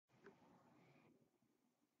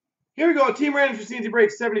Here we go. Team randoms for C&C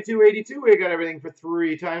break 7282. We got everything for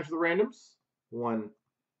 3 times for the randoms. 1,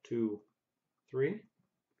 2, 3.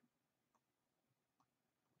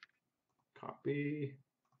 Copy.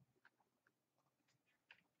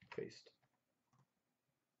 Paste.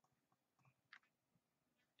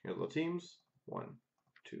 Here's the teams. 1,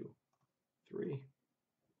 2, 3.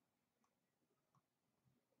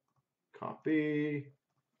 Copy.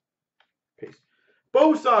 Paste.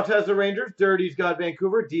 Bo Sox has the Rangers. Dirty's got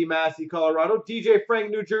Vancouver. D. Massey, Colorado. DJ Frank,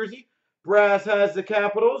 New Jersey. Brass has the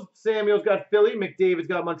Capitals. Samuel's got Philly. McDavid's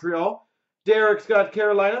got Montreal. Derek's got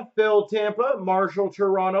Carolina. Phil, Tampa. Marshall,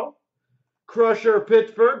 Toronto. Crusher,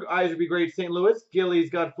 Pittsburgh. Eyes would be great, St. Louis. Gilly's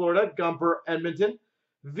got Florida. Gumper, Edmonton.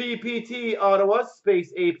 VPT, Ottawa.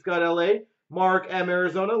 Space Apes got LA. Mark M,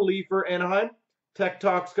 Arizona. Leafer, Anaheim. Tech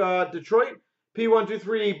Talk's got Detroit.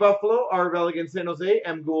 P123, Buffalo. R. Veligan, San Jose.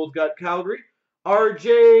 M. Gould's got Calgary.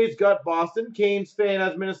 RJ's got Boston. Canes fan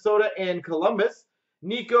has Minnesota and Columbus.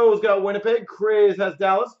 Nico's got Winnipeg. Chris has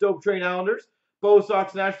Dallas. Dope Train Islanders. Bo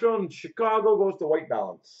Sox, Nashville. And Chicago goes to White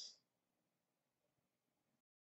Balance.